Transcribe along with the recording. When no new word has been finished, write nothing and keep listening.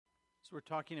As we're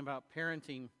talking about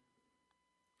parenting,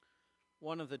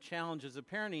 one of the challenges of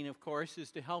parenting, of course,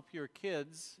 is to help your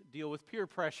kids deal with peer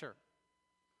pressure.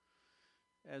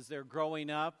 As they're growing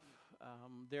up,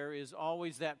 there is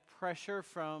always that pressure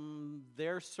from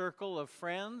their circle of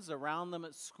friends around them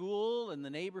at school, in the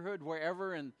neighborhood,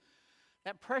 wherever, and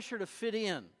that pressure to fit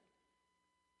in.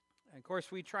 And of course,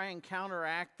 we try and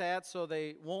counteract that so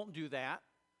they won't do that.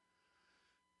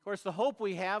 Of course, the hope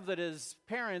we have that as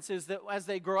parents is that as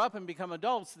they grow up and become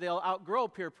adults, they'll outgrow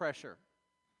peer pressure,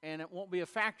 and it won't be a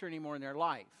factor anymore in their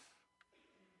life.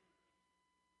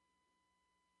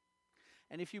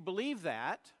 And if you believe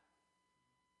that,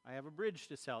 I have a bridge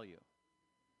to sell you.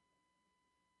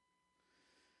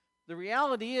 The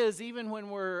reality is, even when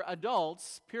we're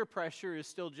adults, peer pressure is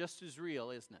still just as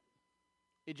real, isn't it?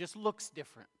 It just looks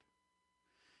different.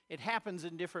 It happens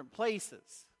in different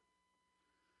places.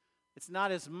 It's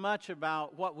not as much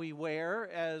about what we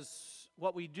wear as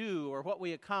what we do or what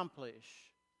we accomplish.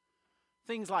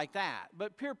 Things like that.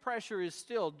 But peer pressure is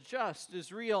still just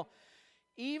as real,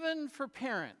 even for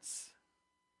parents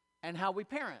and how we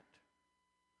parent.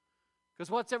 Because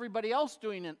what's everybody else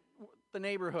doing in the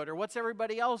neighborhood, or what's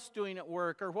everybody else doing at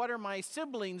work, or what are my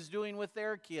siblings doing with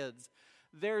their kids?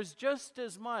 There's just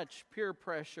as much peer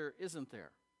pressure, isn't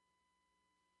there?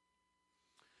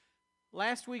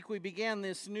 Last week we began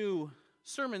this new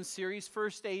sermon series,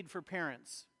 First Aid for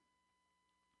Parents.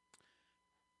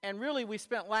 And really we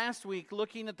spent last week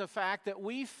looking at the fact that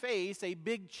we face a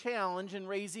big challenge in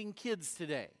raising kids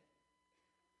today.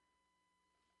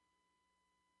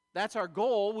 That's our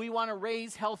goal. We want to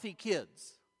raise healthy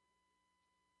kids.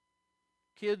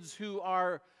 Kids who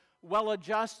are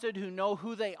well-adjusted, who know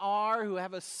who they are, who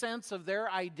have a sense of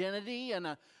their identity and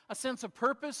a sense of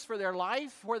purpose for their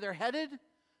life, where they're headed.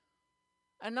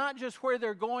 And not just where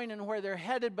they're going and where they're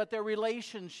headed, but their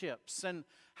relationships and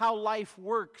how life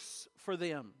works for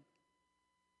them.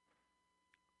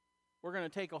 We're going to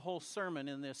take a whole sermon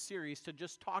in this series to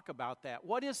just talk about that.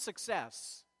 What is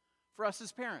success for us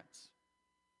as parents?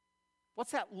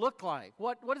 What's that look like?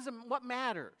 What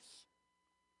matters?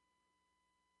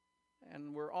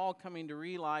 And we're all coming to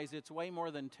realize it's way more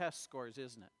than test scores,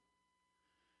 isn't it?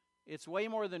 It's way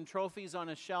more than trophies on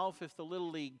a shelf if the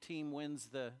Little League team wins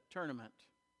the tournament.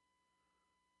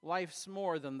 Life's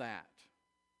more than that.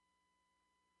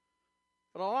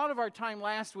 But a lot of our time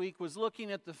last week was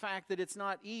looking at the fact that it's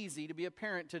not easy to be a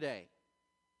parent today.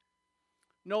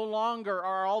 No longer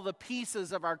are all the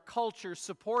pieces of our culture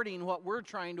supporting what we're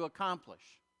trying to accomplish.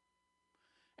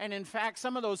 And in fact,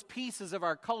 some of those pieces of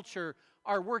our culture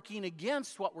are working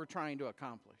against what we're trying to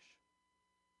accomplish.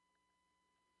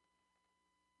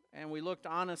 And we looked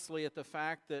honestly at the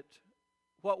fact that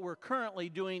what we're currently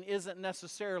doing isn't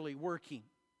necessarily working.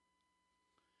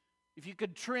 If you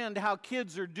could trend how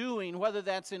kids are doing, whether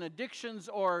that's in addictions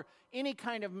or any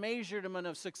kind of measurement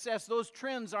of success, those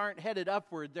trends aren't headed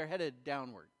upward, they're headed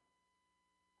downward.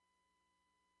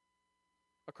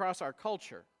 Across our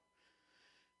culture.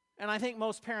 And I think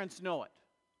most parents know it.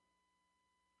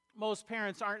 Most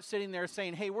parents aren't sitting there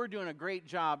saying, hey, we're doing a great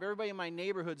job. Everybody in my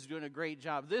neighborhood's doing a great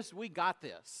job. We got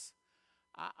this.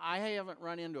 I haven't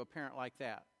run into a parent like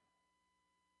that.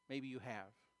 Maybe you have.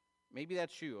 Maybe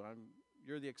that's you.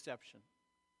 You're the exception.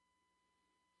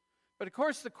 But of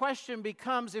course the question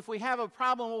becomes, if we have a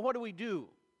problem, well, what do we do?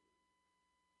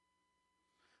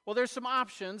 Well, there's some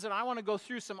options, and I want to go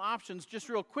through some options just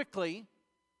real quickly,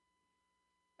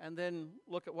 and then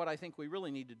look at what I think we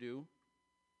really need to do.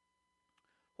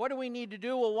 What do we need to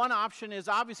do? Well, one option is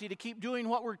obviously to keep doing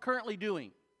what we're currently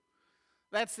doing.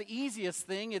 That's the easiest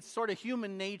thing. It's sort of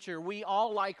human nature. We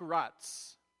all like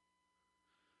ruts.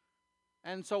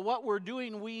 And so what we're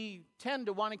doing, we tend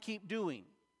to want to keep doing.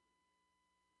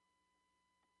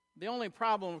 The only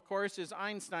problem, of course, is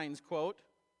Einstein's quote,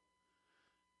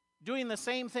 doing the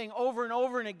same thing over and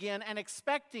over and again and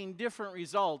expecting different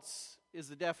results is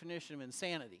the definition of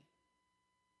insanity.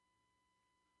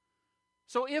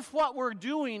 So if what we're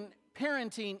doing,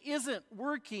 parenting, isn't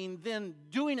working, then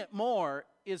doing it more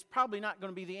is probably not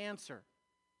going to be the answer.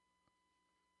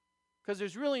 Because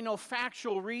there's really no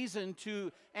factual reason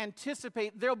to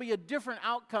anticipate there'll be a different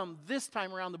outcome this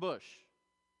time around the bush.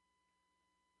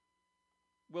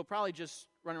 We'll probably just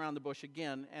run around the bush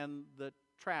again, and the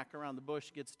track around the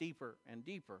bush gets deeper and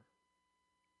deeper.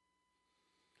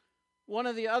 One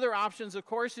of the other options, of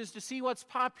course, is to see what's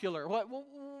popular.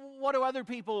 What are other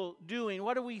people doing?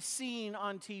 What are we seeing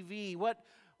on TV?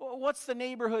 What's the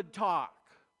neighborhood talk?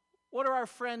 What are our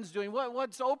friends doing?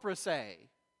 What's Oprah say?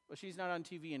 Well, she's not on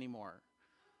TV anymore.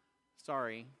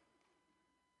 Sorry.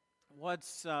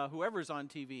 What's whoever's on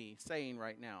TV saying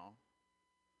right now?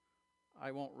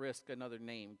 I won't risk another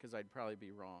name because I'd probably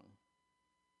be wrong.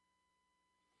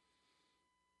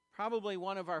 Probably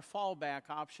one of our fallback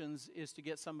options is to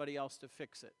get somebody else to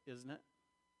fix it, isn't it?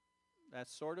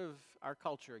 That's sort of our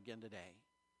culture again today.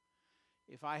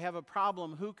 If I have a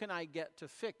problem, who can I get to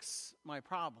fix my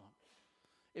problem?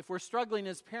 If we're struggling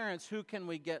as parents, who can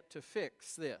we get to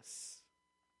fix this?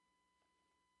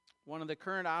 One of the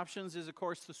current options is, of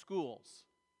course, the schools.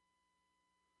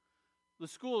 The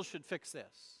schools should fix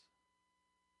this.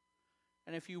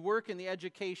 And if you work in the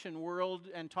education world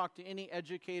and talk to any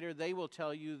educator, they will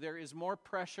tell you there is more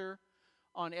pressure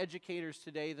on educators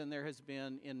today than there has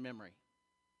been in memory.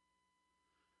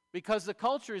 Because the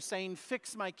culture is saying,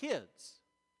 fix my kids.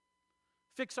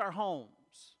 Fix our homes.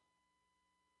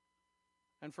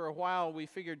 And for a while, we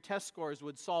figured test scores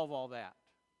would solve all that.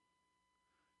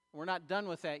 We're not done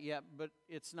with that yet, but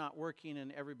it's not working,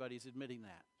 and everybody's admitting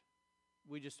that.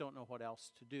 We just don't know what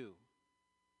else to do.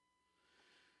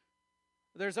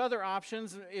 There's other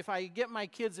options. If I get my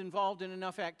kids involved in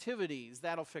enough activities,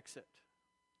 that'll fix it.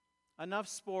 Enough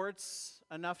sports,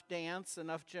 enough dance,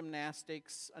 enough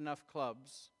gymnastics, enough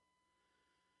clubs.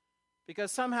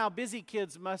 Because somehow busy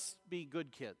kids must be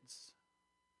good kids.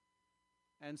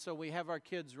 And so we have our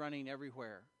kids running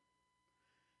everywhere.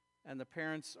 And the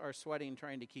parents are sweating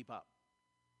trying to keep up.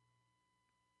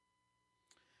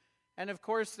 And of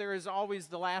course, there is always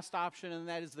the last option, and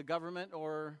that is the government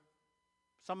or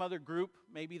some other group,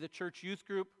 maybe the church youth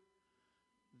group.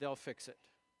 They'll fix it.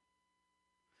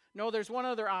 No, there's one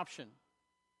other option.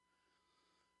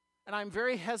 And I'm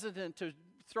very hesitant to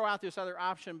throw out this other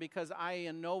option because I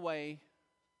in no way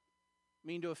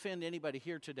mean to offend anybody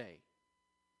here today.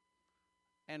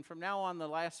 And from now on, the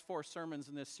last 4 sermons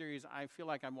in this series, I feel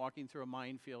like I'm walking through a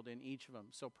minefield in each of them.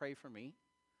 So pray for me.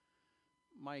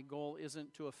 My goal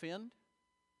isn't to offend.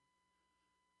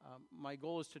 My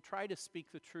goal is to try to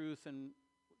speak the truth and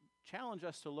challenge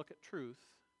us to look at truth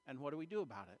and what do we do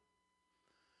about it.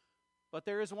 But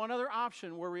there is one other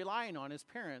option we're relying on as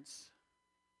parents,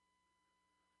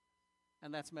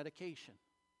 and that's medication.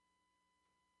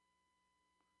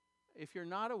 If you're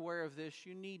not aware of this,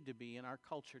 you need to be in our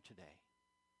culture today.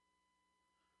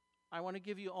 I want to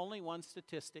give you only one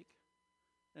statistic.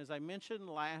 As I mentioned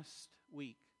last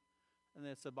week, and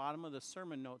it's the bottom of the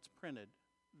sermon notes printed,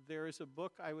 there is a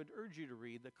book I would urge you to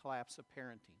read, The Collapse of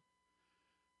Parenting,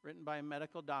 written by a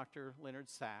medical doctor, Leonard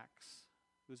Sachs,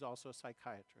 who's also a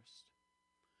psychiatrist.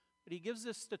 But he gives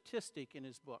this statistic in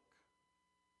his book,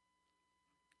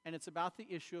 and it's about the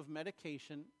issue of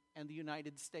medication and the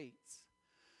United States.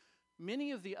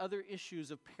 Many of the other issues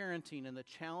of parenting and the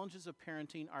challenges of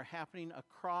parenting are happening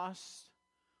across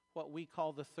what we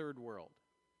call the third world.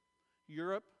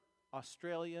 Europe,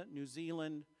 Australia, New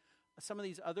Zealand, some of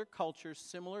these other cultures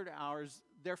similar to ours,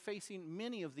 they're facing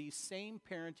many of these same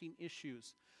parenting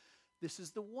issues. This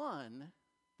is the one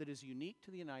that is unique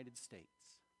to the United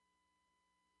States.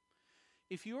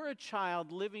 If you are a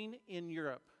child living in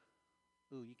Europe,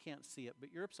 you can't see it,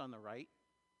 but Europe's on the right.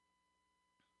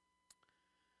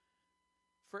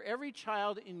 For every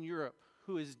child in Europe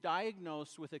who is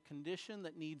diagnosed with a condition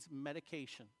that needs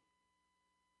medication,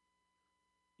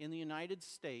 in the United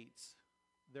States,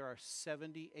 there are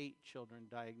 78 children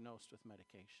diagnosed with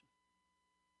medication.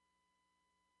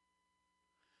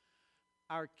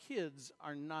 Our kids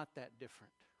are not that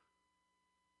different.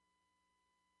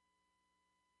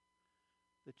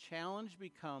 The challenge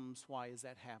becomes, why is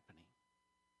that happening?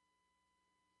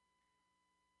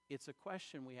 It's a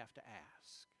question we have to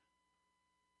ask.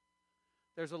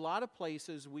 There's a lot of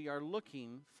places we are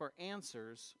looking for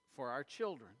answers for our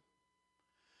children.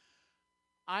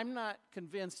 I'm not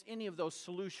convinced any of those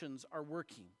solutions are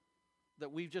working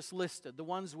that we've just listed, the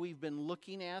ones we've been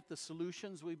looking at, the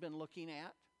solutions we've been looking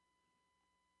at.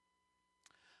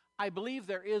 I believe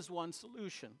there is one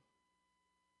solution.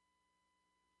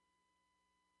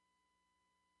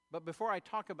 But before I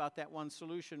talk about that one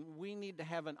solution, we need to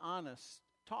have an honest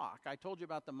talk. I told you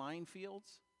about the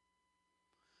minefields.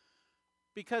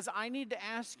 Because I need to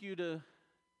ask you to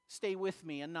stay with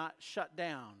me and not shut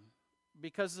down.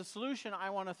 Because the solution I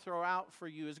want to throw out for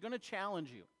you is going to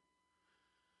challenge you.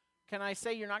 Can I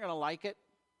say you're not going to like it?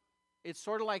 It's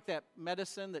sort of like that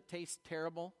medicine that tastes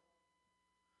terrible.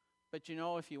 But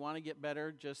if you want to get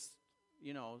better, just,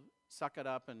 suck it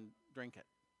up and drink it.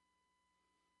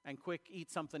 And quick,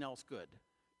 eat something else good.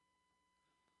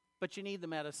 But you need the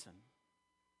medicine.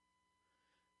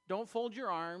 Don't fold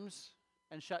your arms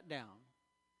and shut down.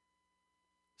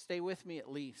 Stay with me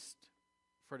at least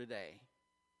for today.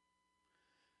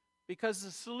 Because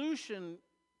the solution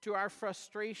to our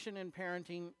frustration in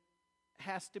parenting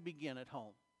has to begin at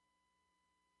home.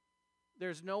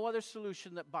 There's no other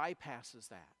solution that bypasses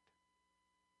that.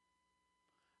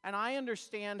 And I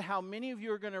understand how many of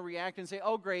you are going to react and say,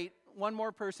 oh, great, one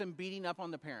more person beating up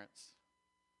on the parents.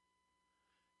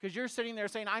 Because you're sitting there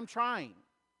saying, I'm trying.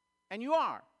 And you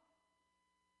are.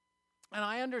 And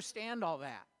I understand all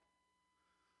that.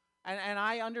 And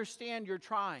I understand you're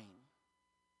trying.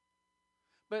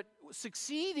 But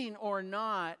succeeding or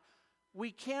not,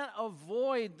 we can't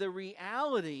avoid the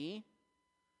reality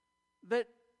that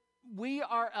we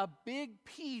are a big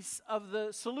piece of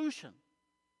the solution,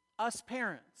 us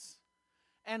parents,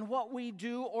 and what we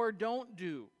do or don't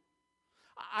do.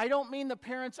 I don't mean the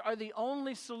parents are the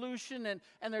only solution,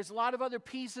 and there's a lot of other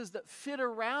pieces that fit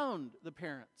around the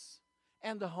parents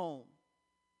and the home.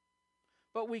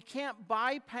 But we can't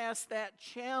bypass that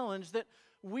challenge that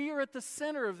we are at the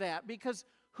center of that, because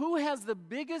who has the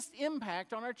biggest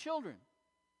impact on our children?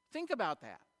 Think about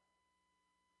that.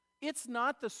 It's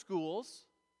not the schools.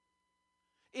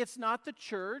 It's not the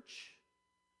church.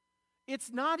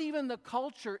 It's not even the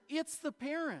culture. It's the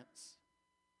parents.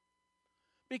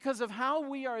 Because of how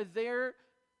we are there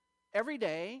every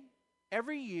day,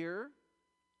 every year,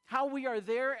 how we are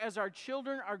there as our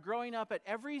children are growing up at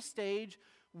every stage,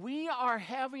 we are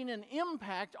having an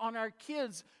impact on our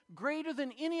kids greater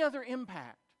than any other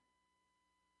impact.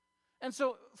 And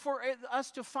so for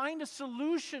us to find a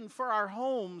solution for our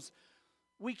homes,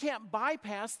 we can't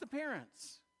bypass the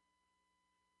parents.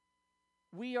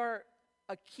 We are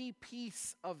a key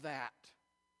piece of that.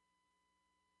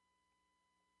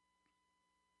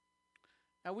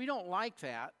 Now, we don't like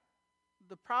that.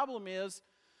 The problem is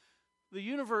the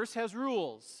universe has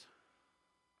rules.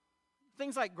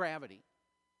 Things like gravity.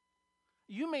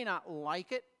 You may not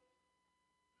like it.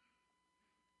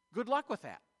 Good luck with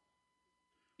that.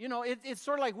 You know, it's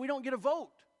sort of like we don't get a vote.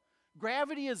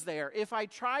 Gravity is there. If I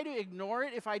try to ignore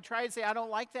it, if I try to say I don't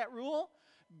like that rule,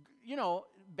 you know,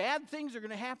 bad things are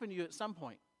going to happen to you at some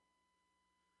point.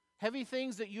 Heavy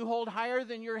things that you hold higher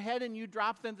than your head and you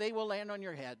drop them, they will land on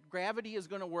your head. Gravity is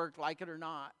going to work, like it or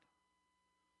not.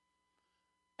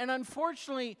 And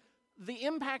unfortunately, the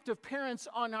impact of parents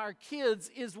on our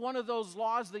kids is one of those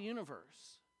laws of the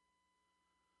universe.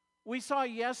 We saw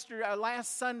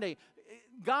last Sunday,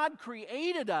 God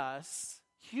created us,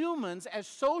 humans, as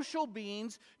social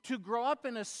beings to grow up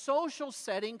in a social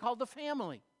setting called the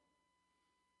family.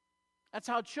 That's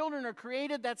how children are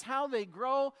created. That's how they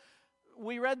grow.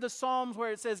 We read the Psalms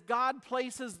where it says God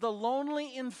places the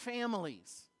lonely in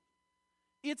families.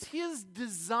 It's His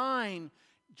design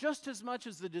just as much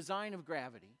as the design of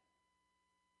gravity.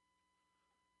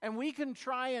 And we can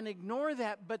try and ignore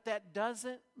that, but that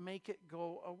doesn't make it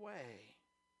go away.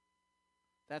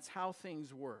 That's how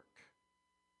things work.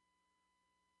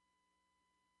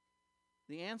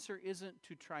 The answer isn't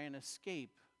to try and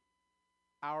escape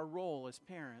our role as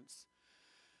parents.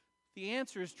 The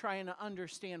answer is trying to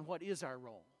understand what is our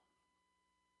role.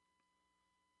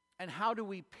 And how do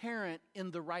we parent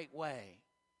in the right way?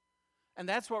 And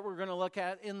that's what we're going to look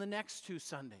at in the next 2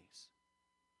 Sundays.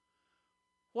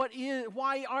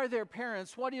 Why are there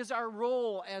parents? What is our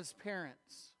role as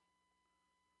parents?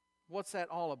 What's that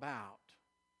all about?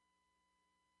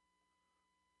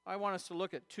 I want us to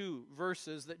look at 2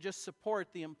 verses that just support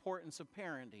the importance of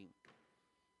parenting.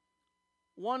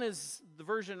 One is the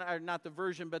version, or not the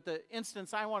version, but the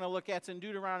instance I want to look at is in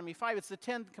Deuteronomy 5. It's the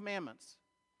 10 Commandments.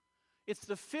 It's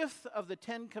the 5th of the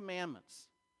 10 Commandments.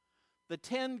 The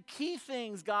 10 key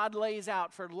things God lays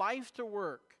out for life to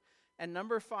work. And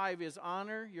number 5 is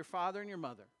honor your father and your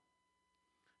mother,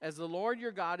 as the Lord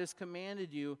your God has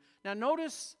commanded you. Now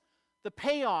notice the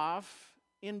payoff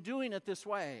in doing it this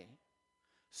way.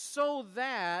 So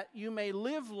that you may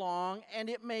live long and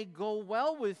it may go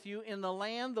well with you in the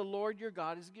land the Lord your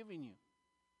God is giving you.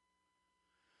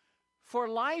 For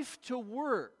life to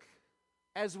work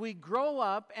as we grow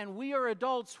up and we are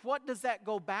adults, what does that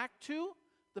go back to?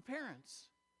 The parents.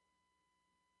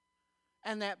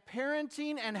 And that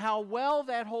parenting and how well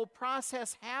that whole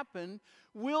process happened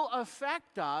will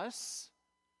affect us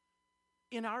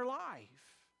in our life.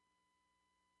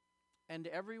 And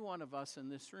every one of us in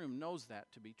this room knows that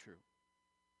to be true.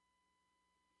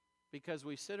 Because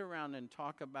we sit around and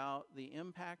talk about the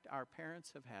impact our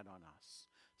parents have had on us.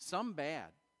 Some bad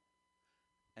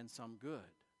and some good.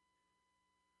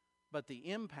 But the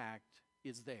impact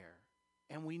is there.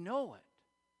 And we know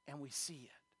it. And we see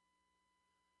it.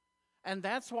 And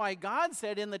that's why God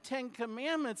said in the 10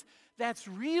 Commandments, that's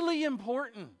really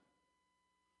important.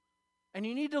 And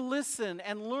you need to listen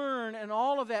and learn and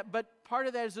all of that. But part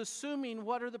of that is assuming,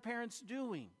 what are the parents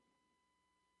doing?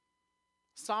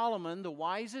 Solomon, the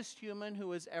wisest human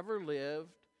who has ever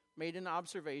lived, made an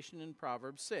observation in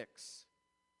Proverbs 6.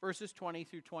 verses 20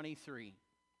 through 23.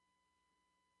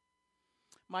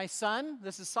 My son,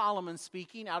 this is Solomon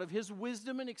speaking out of his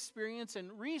wisdom and experience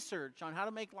and research on how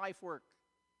to make life work.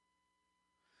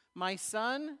 My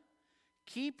son,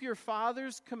 keep your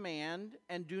father's command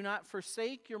and do not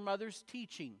forsake your mother's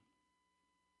teaching.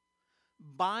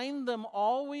 Bind them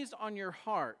always on your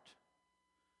heart.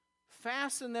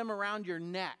 Fasten them around your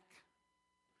neck.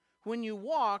 When you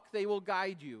walk, they will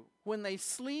guide you. When they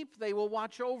sleep, they will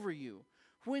watch over you.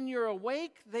 When you're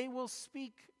awake, they will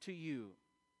speak to you.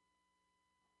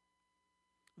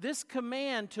 This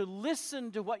command to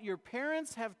listen to what your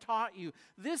parents have taught you,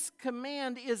 this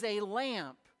command is a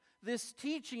lamp. This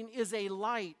teaching is a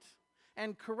light.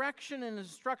 And correction and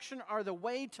instruction are the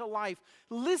way to life.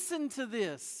 Listen to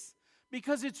this,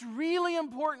 because it's really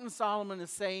important, Solomon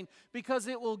is saying, because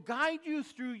it will guide you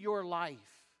through your life.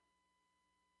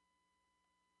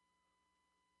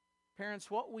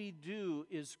 Parents, what we do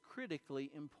is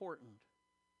critically important.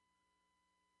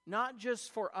 Not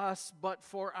just for us, but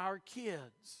for our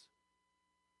kids.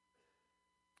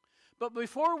 But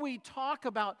before we talk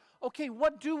about, okay,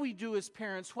 what do we do as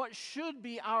parents? What should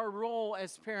be our role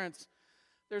as parents?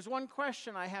 There's one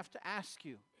question I have to ask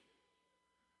you.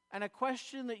 And a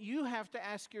question that you have to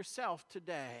ask yourself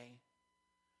today.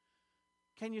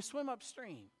 Can you swim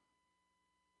upstream?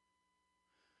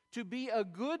 To be a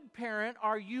good parent,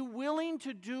 are you willing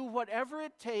to do whatever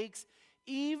it takes,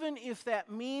 even if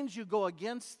that means you go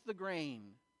against the grain?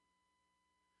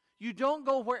 You don't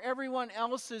go where everyone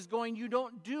else is going. You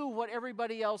don't do what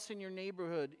everybody else in your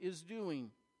neighborhood is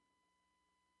doing.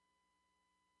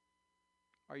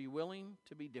 Are you willing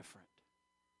to be different?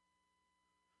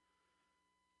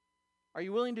 Are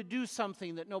you willing to do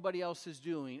something that nobody else is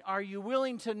doing? Are you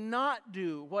willing to not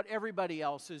do what everybody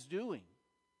else is doing?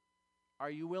 Are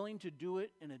you willing to do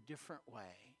it in a different way?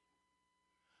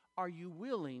 Are you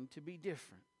willing to be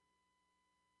different?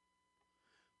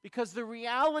 Because the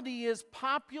reality is,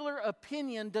 popular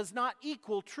opinion does not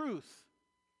equal truth.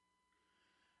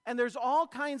 And there's all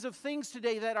kinds of things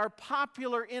today that are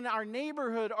popular in our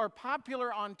neighborhood or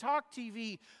popular on Talk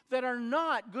TV that are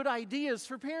not good ideas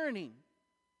for parenting.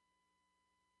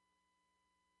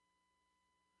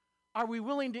 Are we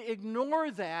willing to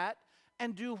ignore that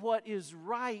and do what is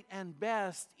right and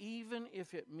best, even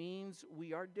if it means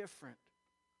we are different?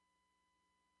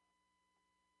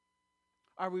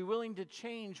 Are we willing to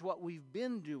change what we've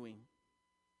been doing?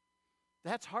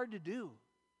 That's hard to do.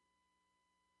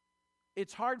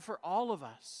 It's hard for all of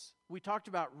us. We talked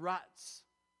about ruts.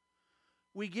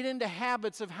 We get into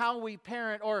habits of how we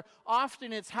parent, or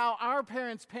often it's how our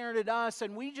parents parented us,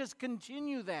 and we just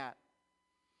continue that.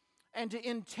 And to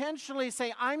intentionally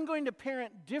say, I'm going to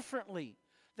parent differently,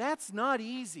 that's not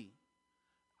easy.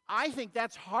 I think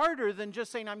that's harder than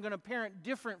just saying, I'm going to parent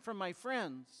different from my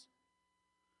friends.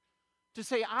 To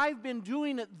say, I've been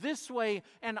doing it this way,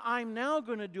 and I'm now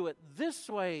going to do it this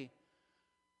way.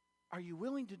 Are you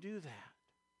willing to do that?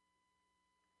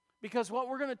 Because what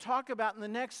we're going to talk about in the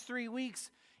next 3 weeks,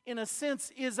 in a sense,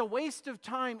 is a waste of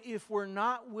time if we're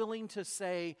not willing to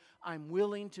say, I'm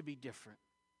willing to be different.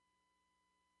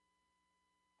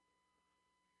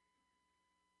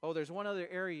 Oh, there's one other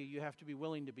area you have to be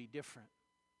willing to be different.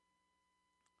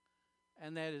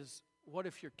 And that is, what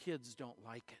if your kids don't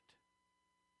like it?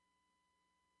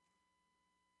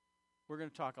 We're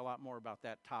going to talk a lot more about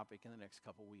that topic in the next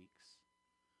couple weeks.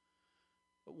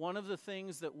 But one of the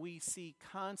things that we see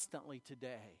constantly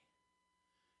today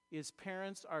is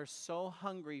parents are so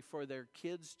hungry for their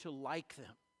kids to like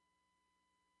them,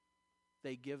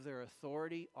 they give their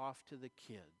authority off to the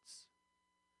kids.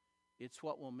 It's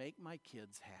what will make my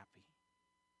kids happy.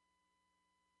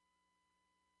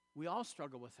 We all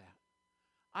struggle with that.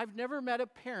 I've never met a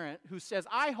parent who says,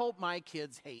 I hope my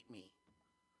kids hate me.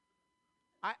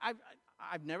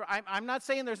 I'm not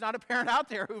saying there's not a parent out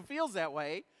there who feels that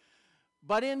way,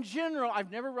 but in general,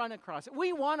 I've never run across it.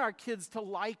 We want our kids to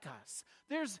like us.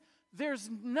 There's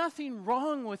nothing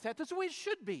wrong with that. That's the way it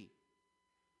should be.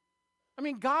 I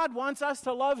mean, God wants us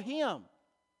to love Him.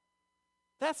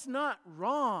 That's not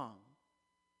wrong.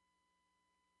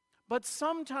 But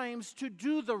sometimes to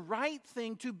do the right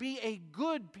thing, to be a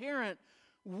good parent,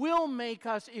 will make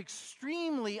us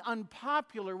extremely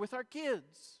unpopular with our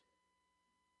kids.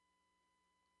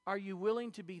 Are you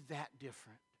willing to be that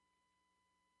different?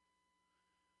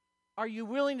 Are you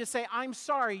willing to say, I'm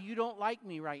sorry, you don't like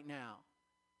me right now?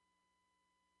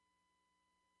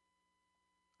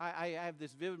 I have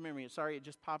this vivid memory. Sorry, it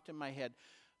just popped in my head.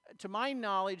 To my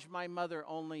knowledge, my mother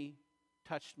only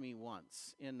touched me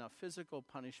once in a physical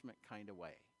punishment kind of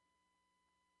way.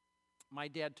 My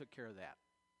dad took care of that.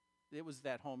 It was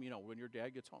that home, when your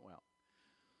dad gets home, well.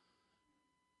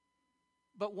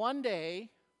 But one day,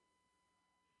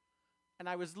 and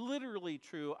I was literally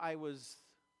true, I was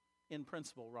in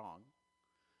principle wrong.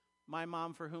 My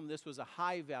mom, for whom this was a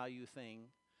high value thing,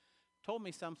 told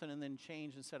me something and then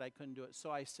changed and said I couldn't do it.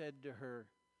 So I said to her,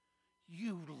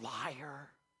 "You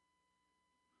liar."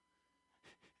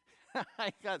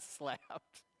 I got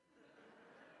slapped.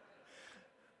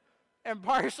 And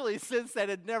partially since that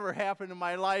had never happened in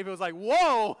my life, it was like,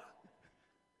 whoa!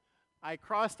 I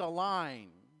crossed a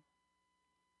line.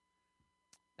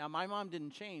 Now, my mom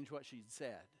didn't change what she'd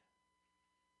said.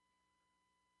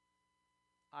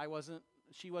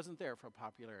 She wasn't there for a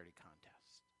popularity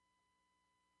contest.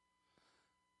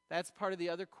 That's part of the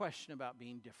other question about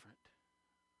being different.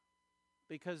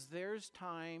 Because there's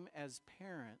time as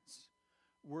parents,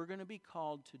 we're going to be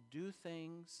called to do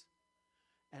things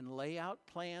and lay out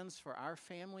plans for our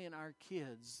family and our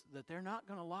kids that they're not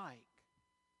going to like.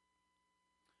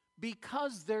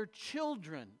 Because they're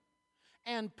children,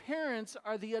 and parents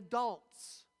are the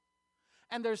adults.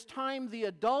 And there's time the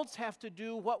adults have to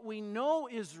do what we know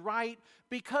is right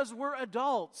because we're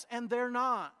adults and they're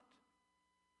not.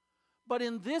 But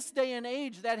in this day and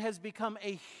age, that has become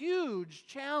a huge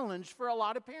challenge for a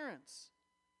lot of parents.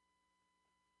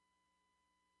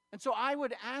 And so I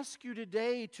would ask you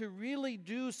today to really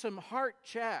do some heart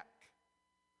check.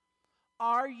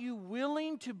 Are you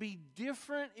willing to be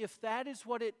different if that is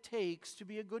what it takes to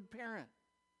be a good parent?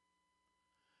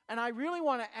 And I really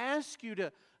want to ask you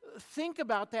to think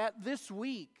about that this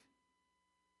week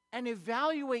and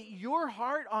evaluate your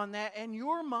heart on that and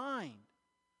your mind.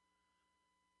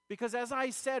 Because as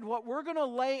I said, what we're going to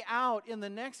lay out in the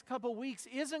next couple weeks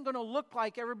isn't going to look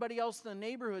like everybody else in the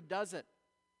neighborhood does it.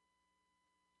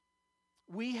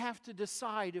 We have to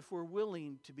decide if we're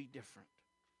willing to be different.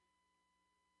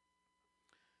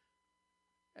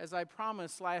 As I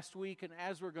promised last week, and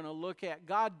as we're going to look at,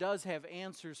 God does have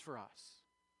answers for us.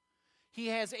 He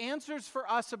has answers for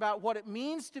us about what it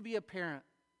means to be a parent.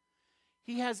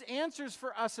 He has answers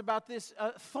for us about this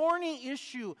thorny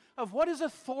issue of what does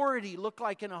authority look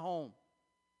like in a home.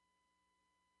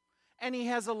 And he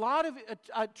has a lot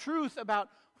of truth about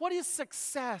what is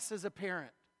success as a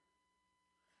parent.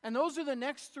 And those are the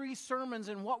next 3 sermons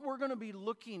and what we're going to be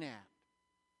looking at.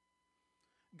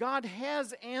 God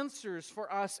has answers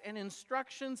for us and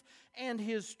instructions, and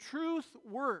His truth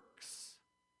works.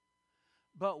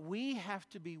 But we have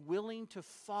to be willing to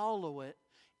follow it,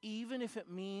 even if it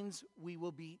means we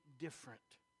will be different.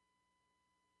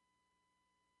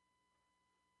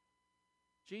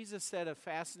 Jesus said a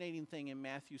fascinating thing in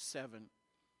Matthew 7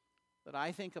 that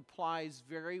I think applies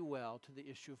very well to the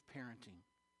issue of parenting.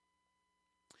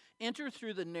 Enter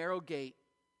through the narrow gate,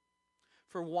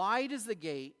 for wide is the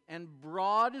gate and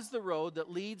broad is the road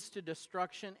that leads to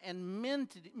destruction, and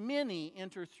many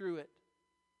enter through it.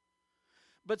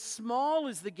 But small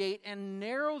is the gate and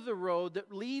narrow the road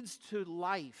that leads to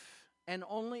life, and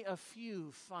only a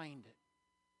few find it.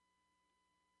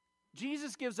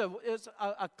 Jesus gives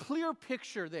a clear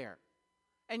picture there,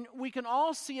 and we can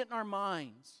all see it in our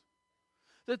minds,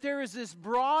 that there is this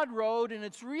broad road, and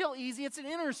it's real easy. It's an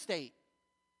interstate.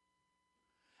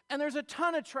 And there's a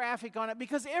ton of traffic on it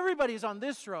because everybody's on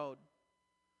this road.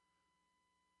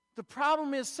 The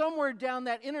problem is somewhere down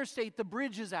that interstate, the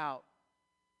bridge is out.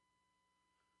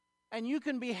 And you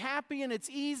can be happy and it's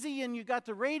easy and you got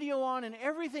the radio on and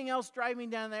everything else driving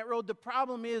down that road. The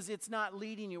problem is it's not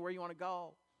leading you where you want to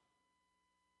go.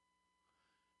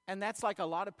 And that's like a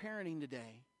lot of parenting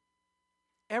today.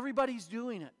 Everybody's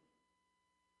doing it.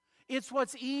 It's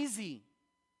what's easy.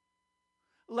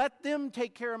 Let them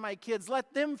take care of my kids.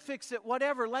 Let them fix it,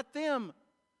 whatever. Let them.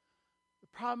 The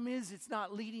problem is it's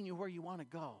not leading you where you want to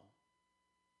go.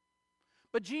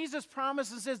 But Jesus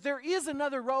promises and says there is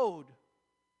another road.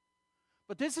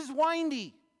 But this is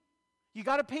windy. You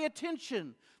got to pay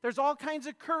attention. There's all kinds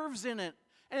of curves in it.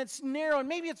 And it's narrow, and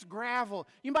maybe it's gravel.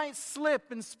 You might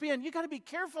slip and spin. You got to be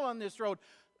careful on this road.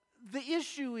 The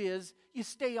issue is you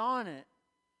stay on it.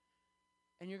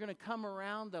 And you're going to come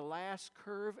around the last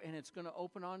curve, and it's going to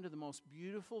open onto the most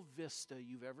beautiful vista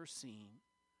you've ever seen.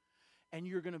 And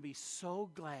you're going to be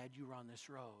so glad you were on this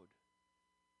road.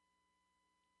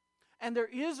 And there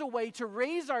is a way to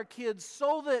raise our kids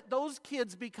so that those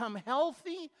kids become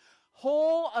healthy,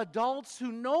 whole adults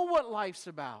who know what life's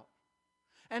about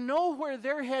and know where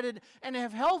they're headed and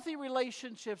have healthy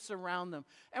relationships around them.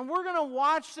 And we're going to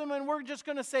watch them, and we're just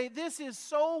going to say, this is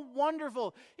so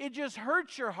wonderful. It just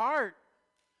hurts your heart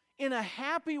in a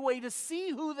happy way to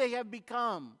see who they have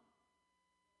become.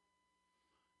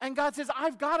 And God says,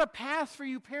 I've got a path for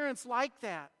you parents like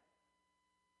that.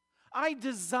 I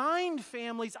designed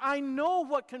families. I know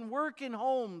what can work in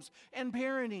homes and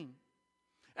parenting.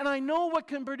 And I know what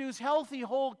can produce healthy,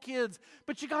 whole kids,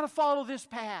 but you got to follow this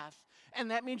path.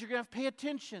 And that means you're going to have to pay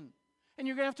attention. And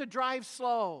you're going to have to drive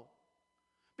slow.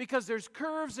 Because there's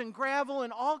curves and gravel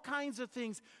and all kinds of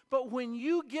things. But when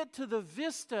you get to the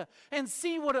vista and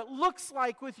see what it looks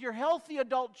like with your healthy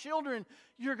adult children,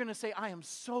 you're going to say, I am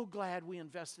so glad we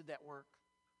invested that work.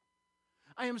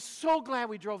 I am so glad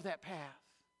we drove that path.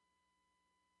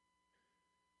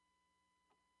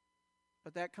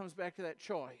 But that comes back to that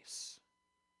choice.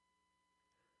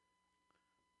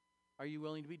 Are you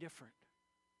willing to be different?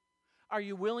 Are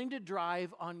you willing to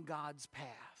drive on God's path?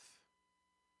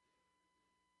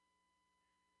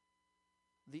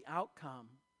 The outcome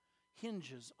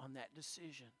hinges on that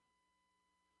decision.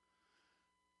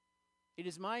 It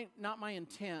is not my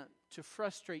intent to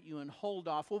frustrate you and hold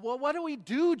off. Well, what do we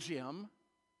do, Jim?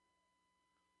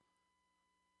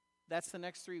 That's the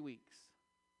next 3 weeks.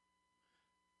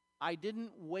 I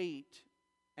didn't wait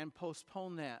and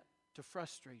postpone that to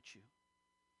frustrate you.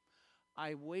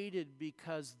 I waited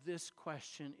because this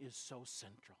question is so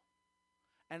central.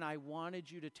 And I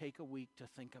wanted you to take a week to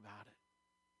think about it.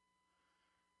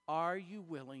 Are you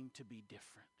willing to be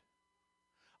different?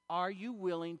 Are you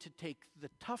willing to take the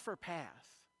tougher path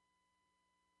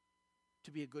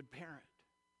to be a good parent?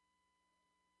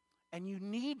 And you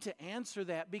need to answer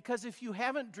that, because if you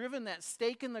haven't driven that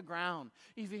stake in the ground,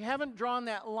 if you haven't drawn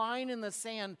that line in the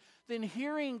sand, then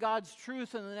hearing God's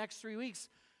truth in the next 3 weeks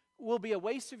will be a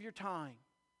waste of your time.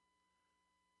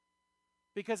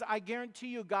 Because I guarantee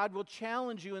you, God will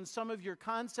challenge you in some of your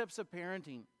concepts of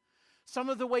parenting. Some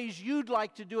of the ways you'd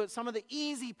like to do it, some of the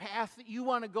easy path that you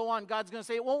want to go on, God's going to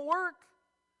say, it won't work.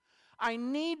 I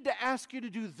need to ask you to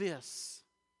do this.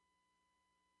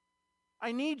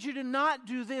 I need you to not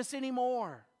do this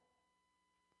anymore.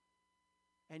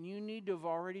 And you need to have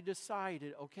already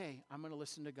decided, okay, I'm going to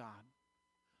listen to God.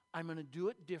 I'm going to do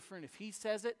it different. If He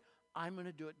says it, I'm going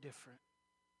to do it different.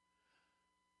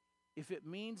 If it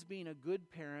means being a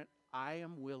good parent, I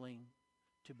am willing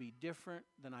to be different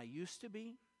than I used to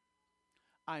be.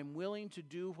 I'm willing to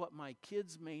do what my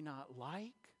kids may not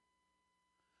like.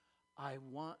 I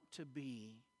want to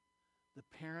be the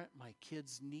parent my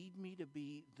kids need me to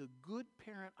be, the good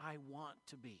parent I want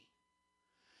to be.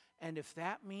 And if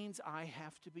that means I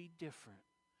have to be different,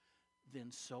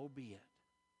 then so be it.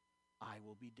 I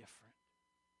will be different.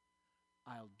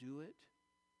 I'll do it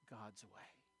God's way.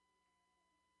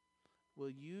 Will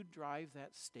you drive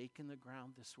that stake in the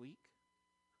ground this week?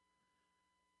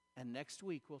 And next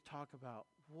week we'll talk about,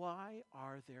 why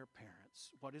are there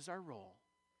parents? What is our role?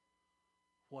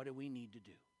 What do we need to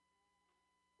do?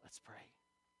 Let's pray.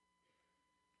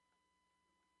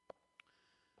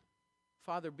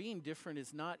 Father, being different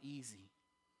is not easy.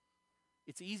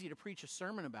 It's easy to preach a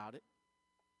sermon about it.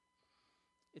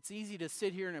 It's easy to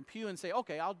sit here in a pew and say,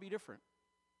 okay, I'll be different.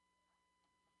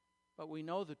 But we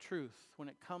know the truth. When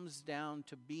it comes down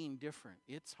to being different,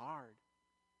 it's hard.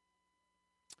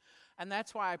 And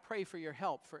that's why I pray for your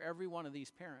help for every one of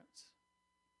these parents.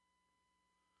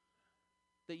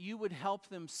 That you would help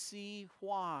them see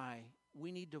why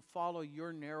we need to follow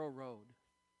your narrow road.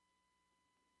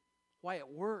 Why it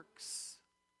works.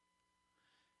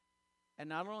 And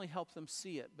not only help them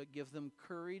see it, but give them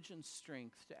courage and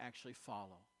strength to actually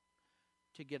follow.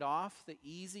 To get off the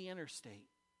easy interstate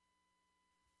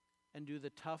and do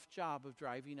the tough job of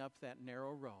driving up that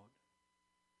narrow road.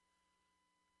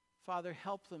 Father,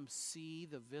 help them see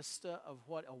the vista of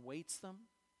what awaits them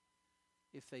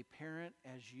if they parent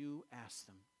as you ask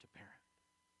them to parent.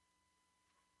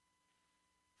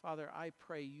 Father, I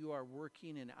pray you are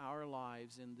working in our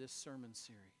lives in this sermon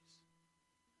series,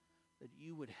 that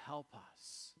you would help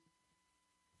us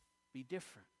be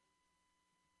different,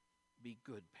 be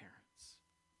good parents.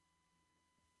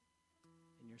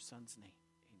 In your Son's name.